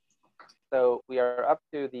So we are up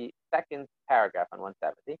to the second paragraph on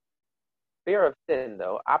 170. Fear of sin,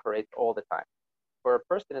 though, operates all the time. For a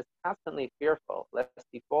person is constantly fearful lest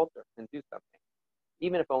he falter and do something,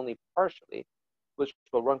 even if only partially, which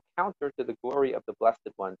will run counter to the glory of the Blessed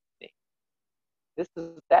One's name.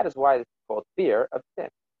 That is why it's called fear of sin.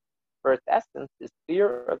 For its essence is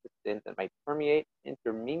fear of the sin that might permeate,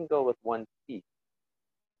 intermingle with one's peace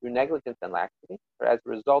through negligence and laxity, or as a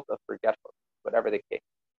result of forgetfulness, whatever the case.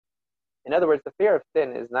 In other words, the fear of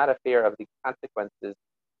sin is not a fear of the consequences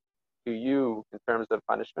to you in terms of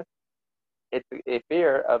punishment. It's a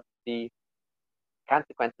fear of the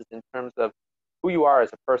consequences in terms of who you are as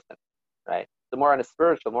a person, right? So more on a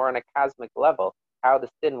spiritual, more on a cosmic level, how the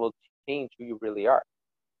sin will change who you really are.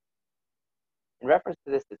 In reference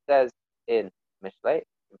to this, it says in Mishlei,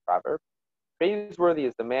 in Proverbs, praiseworthy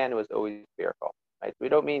is the man who is always fearful, right? We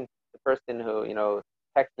don't mean the person who,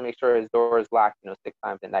 texts to make sure his door is locked, 6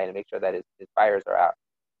 times at night and make sure that his fires are out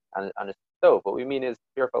on his stove. What we mean is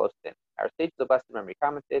fearful of sin. Our sages of blessed memory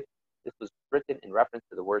commented, this was written in reference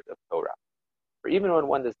to the words of Torah. For even when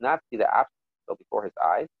one does not see the obstacle before his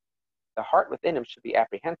eyes, the heart within him should be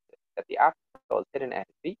apprehensive that the obstacle is hidden at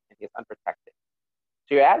his feet and he is unprotected.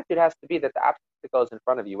 So your attitude has to be that the obstacle is in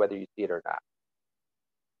front of you, whether you see it or not.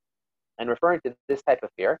 And referring to this type of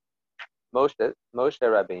fear, Moshe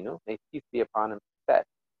Rabbeinu, may peace be upon him, said,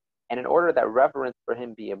 and in order that reverence for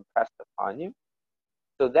him be impressed upon you,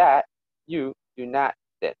 so that you do not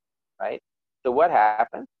sin, right? So what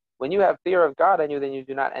happens? When you have fear of God on you, then you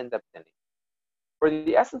do not end up sinning. For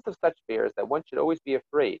the essence of such fear is that one should always be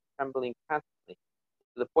afraid, trembling constantly,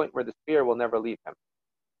 to the point where this fear will never leave him.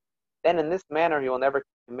 Then in this manner he will never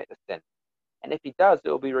commit a sin. And if he does, it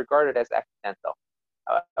will be regarded as accidental.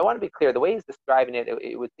 I want to be clear. The way he's describing it,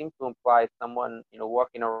 it would seem to imply someone,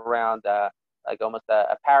 walking around like almost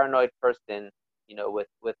a paranoid person, with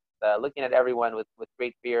looking at everyone with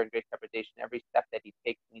great fear and great trepidation. Every step that he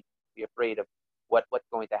takes, he needs to be afraid of what's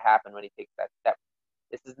going to happen when he takes that step.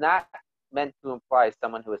 This is not meant to imply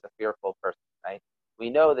someone who is a fearful person, right? We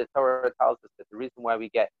know that Torah tells us that the reason why we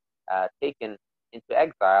get taken into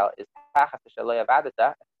exile is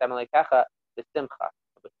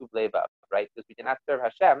right? Because we did not serve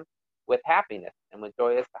Hashem with happiness and with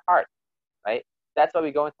joyous heart, right? That's why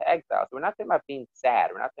we go into exile. So we're not talking about being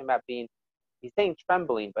sad. We're not talking about being, he's saying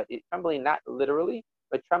trembling, but trembling not literally,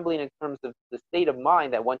 but trembling in terms of the state of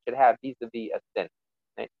mind that one should have vis-a-vis a sin.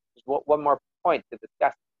 Right? Just one more point to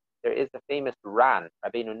discuss. There is the famous Ran,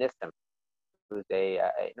 Rabbeinu Nissim, who's an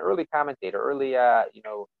early commentator,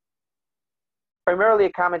 primarily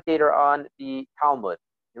a commentator on the Talmud.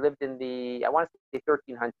 He lived in I want to say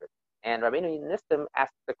 1300s. And Rabbeinu Nissim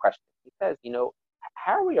asks the question. He says,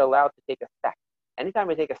 how are we allowed to take a step? Anytime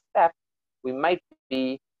we take a step, we might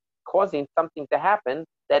be causing something to happen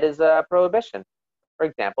that is a prohibition. For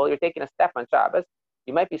example, you're taking a step on Shabbos,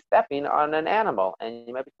 you might be stepping on an animal, and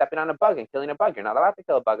you might be stepping on a bug and killing a bug. You're not allowed to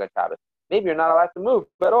kill a bug on Shabbos. Maybe you're not allowed to move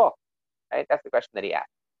at all. Right? That's the question that he asks.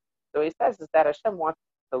 So he says is that Hashem wants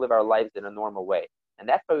to live our lives in a normal way. And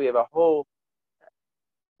that's why we have a whole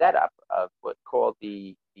setup of what's called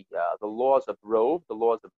the laws of Rov, the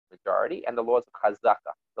laws of majority, and the laws of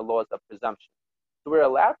Chazaka, the laws of presumption. So we're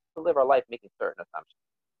allowed to live our life making certain assumptions.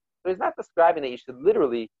 So he's not describing that you should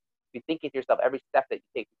literally be thinking to yourself every step that you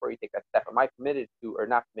take before you take that step, am I committed to or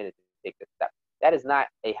not committed to take this step? That is not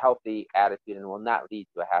a healthy attitude and will not lead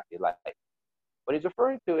to a happy life. What he's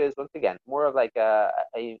referring to is, once again, more of like a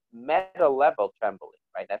meta-level trembling,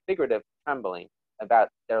 right? That figurative trembling about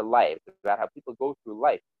their lives, about how people go through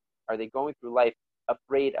life. Are they going through life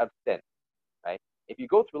afraid of sin, right? If you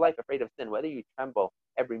go through life afraid of sin, whether you tremble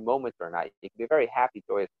every moment or not, you can be a very happy,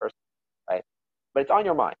 joyous person, right? But it's on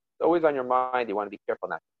your mind. It's always on your mind. You want to be careful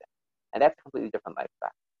not to sin. And that's a completely different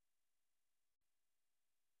lifestyle.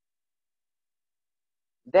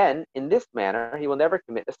 Then, in this manner, he will never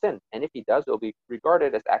commit a sin. And if he does, it will be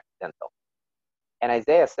regarded as accidental. And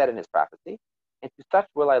Isaiah said in his prophecy, and to such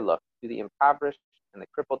will I look, to the impoverished and the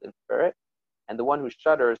crippled in spirit, and the one who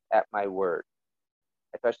shudders at my word.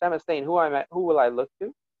 If Hashem is saying, who will I look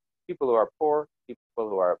to? People who are poor, people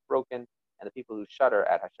who are broken, and the people who shudder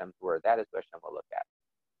at Hashem's word. That is who Hashem will look at.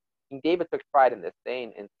 King David took pride in this,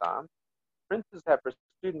 saying in Psalm, princes have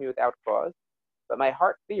pursued me without cause, but my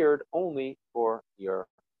heart feared only for your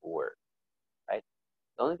word. Right?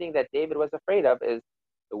 The only thing that David was afraid of is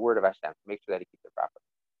the word of Hashem, to make sure that he keeps it properly.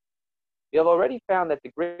 We have already found that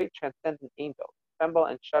the great transcendent angels tremble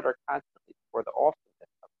and shudder constantly before the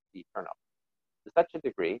awesomeness of the eternal, to such a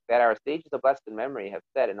degree that our sages of blessed memory have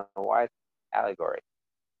said in a wise allegory,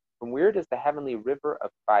 from where does the heavenly river of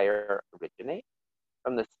fire originate?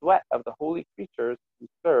 From the sweat of the holy creatures who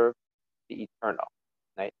serve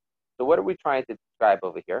we trying to describe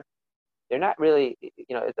over here? They're not really,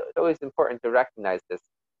 it's always important to recognize this.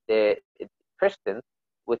 Christians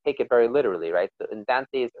would take it very literally, right? So in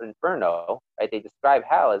Dante's Inferno, right, they describe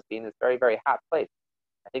hell as being this very, very hot place.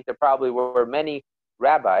 I think there probably were many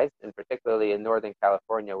rabbis, and particularly in Northern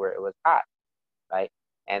California where it was hot, right?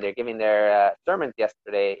 And they're giving their sermons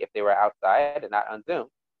yesterday if they were outside and not on Zoom.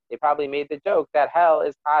 They probably made the joke that hell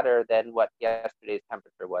is hotter than what yesterday's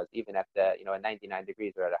temperature was, even at the, at 99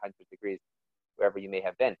 degrees or at 100 degrees, wherever you may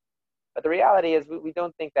have been. But the reality is we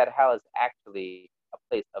don't think that hell is actually a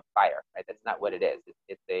place of fire, right? That's not what it is.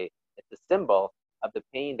 It's a symbol of the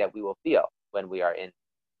pain that we will feel when we are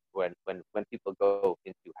when people go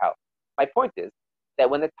into hell. My point is that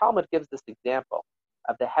when the Talmud gives this example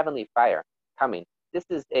of the heavenly fire coming, this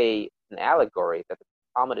is an allegory that the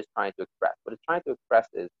Talmud is trying to express. What it's trying to express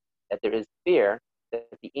is that there is fear that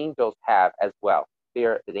the angels have as well,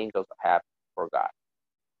 fear that angels have for God.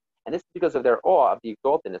 And this is because of their awe of the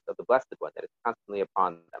exaltedness of the Blessed One that is constantly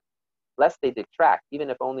upon them, lest they detract, even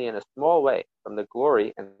if only in a small way, from the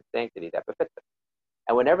glory and sanctity that befits them.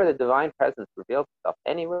 And whenever the divine presence reveals itself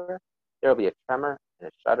anywhere, there will be a tremor and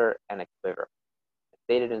a shudder and a quiver. It's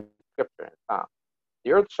stated in Scripture and Psalm.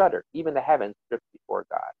 The earth shuddered, even the heavens stripped before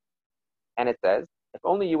God. And it says, if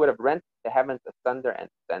only you would have rent the heavens asunder and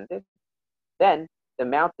descended, then the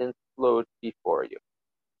mountains flowed before you.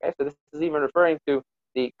 Okay, so this is even referring to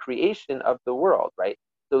the creation of the world, right?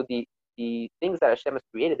 So the things that Hashem has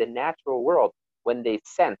created, the natural world, when they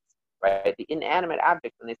sense, right, the inanimate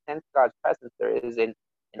objects, when they sense God's presence, there is an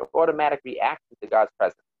automatic reaction to God's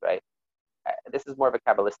presence, right? This is more of a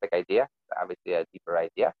Kabbalistic idea, obviously a deeper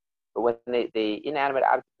idea. But when the inanimate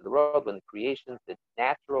objects of the world, when the creation, the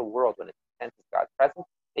natural world, when it senses God's presence,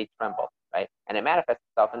 they tremble, right? And it manifests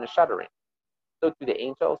itself in the shuddering. So too the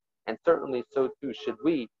angels, and certainly so too should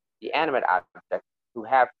we, the animate objects, who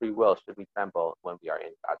have free will, should we tremble when we are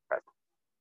in God's presence.